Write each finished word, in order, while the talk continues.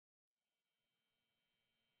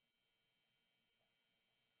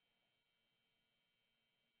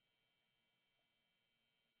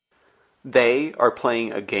They are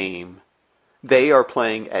playing a game. They are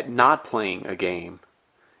playing at not playing a game.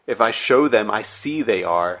 If I show them I see they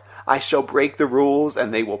are, I shall break the rules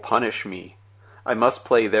and they will punish me. I must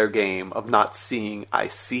play their game of not seeing I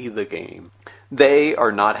see the game. They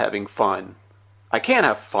are not having fun. I can't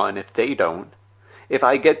have fun if they don't. If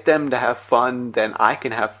I get them to have fun, then I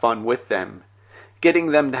can have fun with them. Getting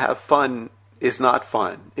them to have fun is not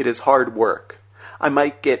fun. It is hard work. I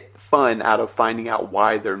might get fun out of finding out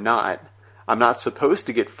why they're not. I'm not supposed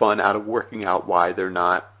to get fun out of working out why they're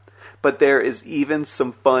not. But there is even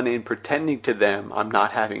some fun in pretending to them I'm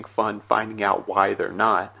not having fun finding out why they're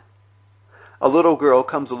not. A little girl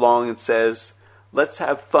comes along and says, "Let's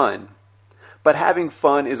have fun." But having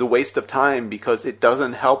fun is a waste of time because it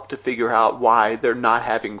doesn't help to figure out why they're not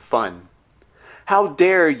having fun. How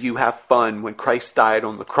dare you have fun when Christ died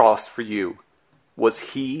on the cross for you? Was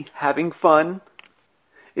he having fun?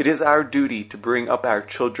 It is our duty to bring up our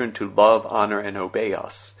children to love, honor, and obey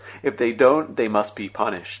us. If they don't, they must be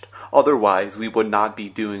punished. Otherwise, we would not be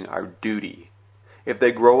doing our duty. If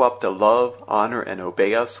they grow up to love, honor, and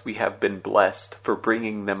obey us, we have been blessed for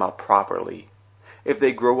bringing them up properly. If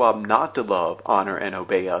they grow up not to love, honor, and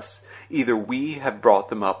obey us, either we have brought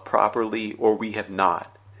them up properly or we have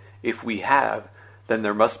not. If we have, then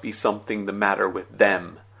there must be something the matter with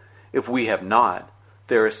them. If we have not,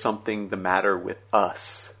 there is something the matter with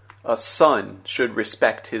us. A son should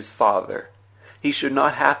respect his father. He should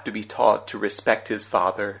not have to be taught to respect his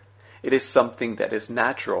father. It is something that is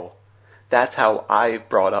natural. That's how I've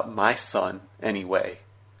brought up my son, anyway.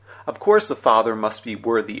 Of course a father must be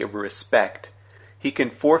worthy of respect. He can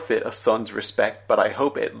forfeit a son's respect, but I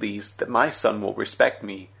hope at least that my son will respect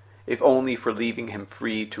me, if only for leaving him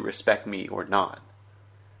free to respect me or not.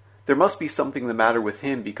 There must be something the matter with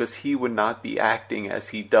him because he would not be acting as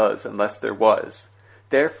he does unless there was.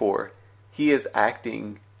 Therefore, he is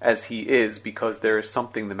acting as he is because there is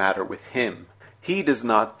something the matter with him. He does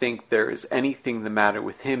not think there is anything the matter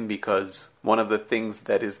with him because one of the things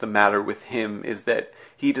that is the matter with him is that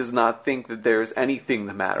he does not think that there is anything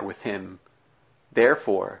the matter with him.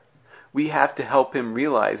 Therefore, we have to help him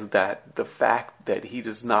realize that the fact that he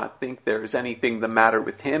does not think there is anything the matter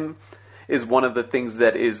with him is one of the things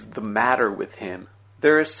that is the matter with him.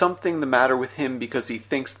 There is something the matter with him because he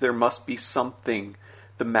thinks there must be something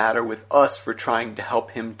the matter with us for trying to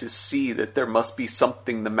help him to see that there must be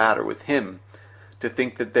something the matter with him. To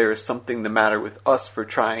think that there is something the matter with us for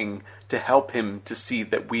trying to help him to see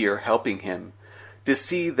that we are helping him. To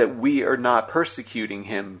see that we are not persecuting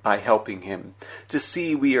him by helping him. To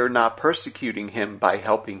see we are not persecuting him by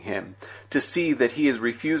helping him. To see that he is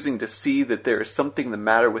refusing to see that there is something the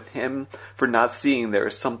matter with him for not seeing there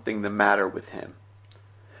is something the matter with him.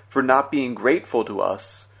 For not being grateful to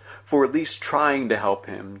us, for at least trying to help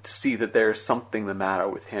him to see that there is something the matter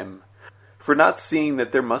with him. For not seeing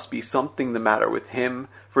that there must be something the matter with him,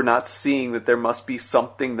 for not seeing that there must be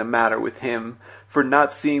something the matter with him, for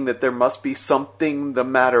not seeing that there must be something the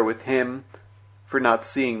matter with him, for not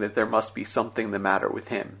seeing that there must be something the matter with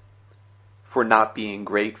him, for not being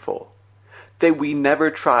grateful, that we never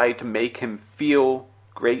try to make him feel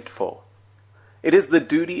grateful. It is the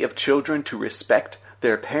duty of children to respect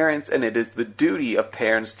their parents, and it is the duty of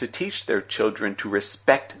parents to teach their children to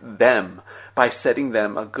respect them by setting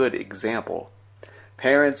them a good example.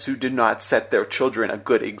 Parents who do not set their children a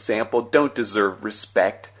good example don't deserve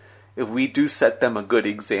respect. If we do set them a good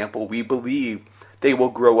example, we believe they will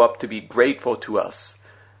grow up to be grateful to us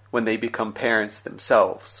when they become parents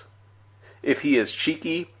themselves. If he is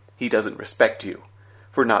cheeky, he doesn't respect you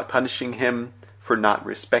for not punishing him, for not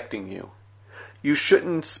respecting you. You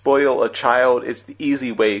shouldn't spoil a child. It's the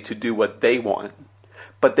easy way to do what they want.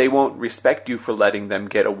 But they won't respect you for letting them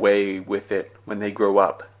get away with it when they grow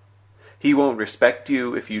up. He won't respect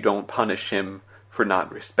you if you don't punish him for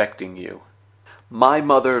not respecting you. My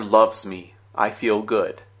mother loves me. I feel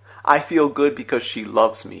good. I feel good because she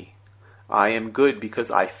loves me. I am good because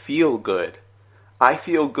I feel good. I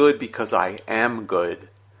feel good because I am good.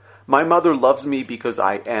 My mother loves me because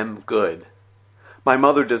I am good. My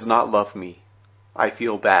mother does not love me. I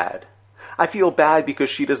feel bad. I feel bad because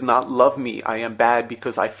she does not love me. I am bad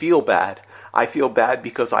because I feel bad. I feel bad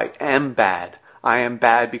because I am bad. I am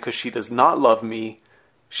bad because she does not love me.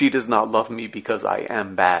 She does not love me because I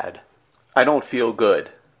am bad. I don't feel good.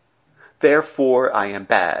 Therefore, I am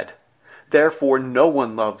bad. Therefore, no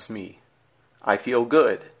one loves me. I feel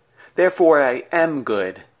good. Therefore, I am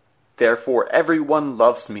good. Therefore, everyone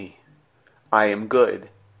loves me. I am good.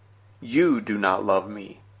 You do not love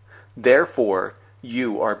me. Therefore,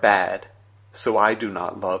 you are bad, so I do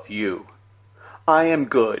not love you. I am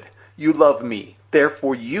good. You love me.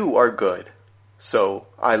 Therefore, you are good, so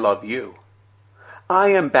I love you. I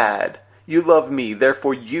am bad. You love me,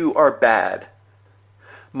 therefore you are bad.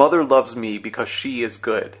 Mother loves me because she is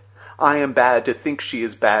good. I am bad to think she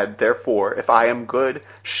is bad, therefore if I am good,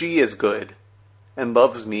 she is good, and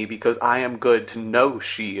loves me because I am good to know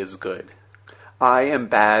she is good. I am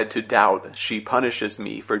bad to doubt, she punishes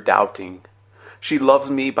me for doubting. She loves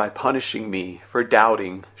me by punishing me for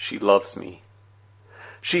doubting she loves me.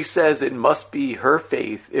 She says it must be her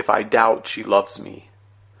faith if I doubt she loves me.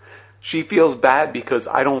 She feels bad because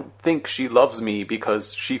I don't think she loves me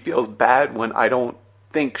because she feels bad when I don't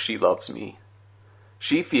think she loves me.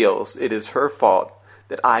 She feels it is her fault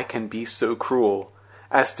that I can be so cruel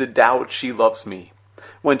as to doubt she loves me,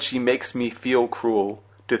 when she makes me feel cruel,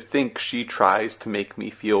 to think she tries to make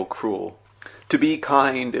me feel cruel. To be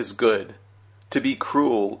kind is good. To be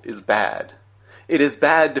cruel is bad. It is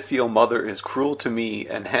bad to feel Mother is cruel to me,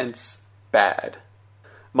 and hence bad.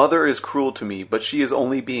 Mother is cruel to me, but she is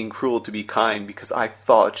only being cruel to be kind because I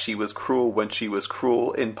thought she was cruel when she was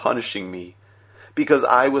cruel in punishing me. Because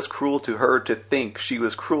I was cruel to her to think she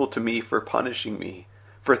was cruel to me for punishing me.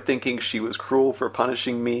 For thinking she was cruel for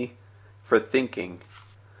punishing me. For thinking.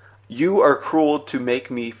 You are cruel to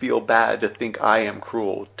make me feel bad to think I am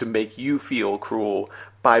cruel, to make you feel cruel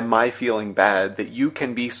by my feeling bad that you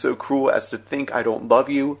can be so cruel as to think I don't love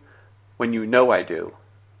you when you know I do.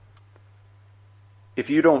 If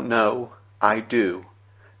you don't know, I do.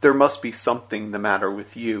 There must be something the matter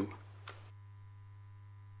with you.